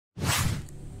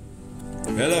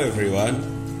Hello everyone,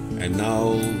 and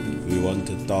now we want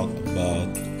to talk about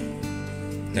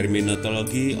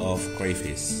terminology of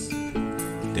crayfish.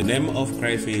 The name of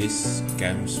crayfish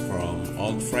comes from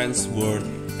Old French word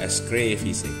as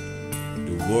crayfishing.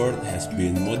 The word has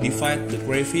been modified to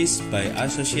crayfish by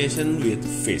association with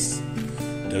fish.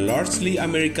 The largely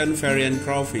American variant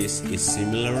crawfish is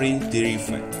similarly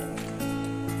derived.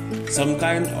 Some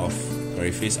kind of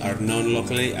crayfish are known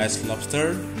locally as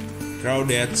lobster,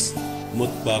 crawdads,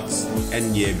 mudbugs,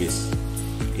 and yabbies.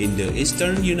 In the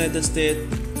eastern United States,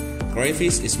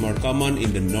 crayfish is more common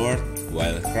in the north,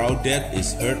 while crawdad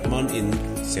is heard more in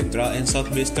central and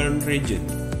southwestern region.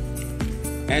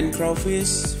 And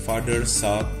crawfish further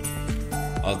south,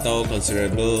 although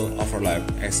considerable overlap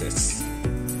exists.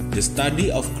 The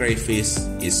study of crayfish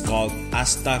is called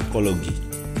astacology.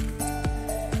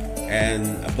 And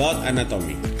about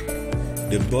anatomy,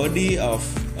 the body of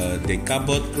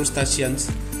decapod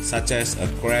crustaceans such as a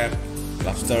crab,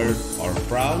 lobster, or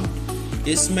prawn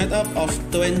is made up of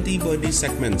 20 body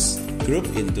segments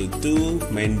grouped into two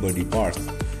main body parts,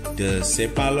 the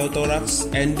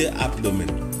cephalothorax and the abdomen.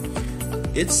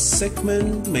 Each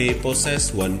segment may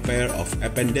possess one pair of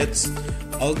appendages,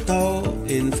 although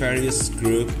in various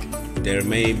groups there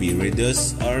may be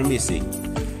reduced or missing.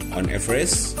 On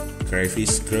average,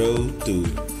 crayfish grow to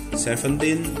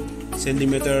 17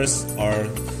 centimeters or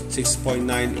 6.9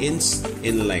 inches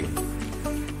in length.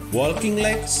 Walking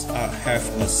legs have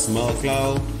a small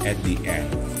claw at the end.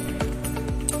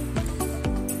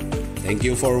 Thank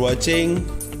you for watching.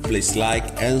 Please like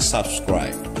and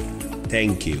subscribe.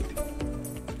 Thank you.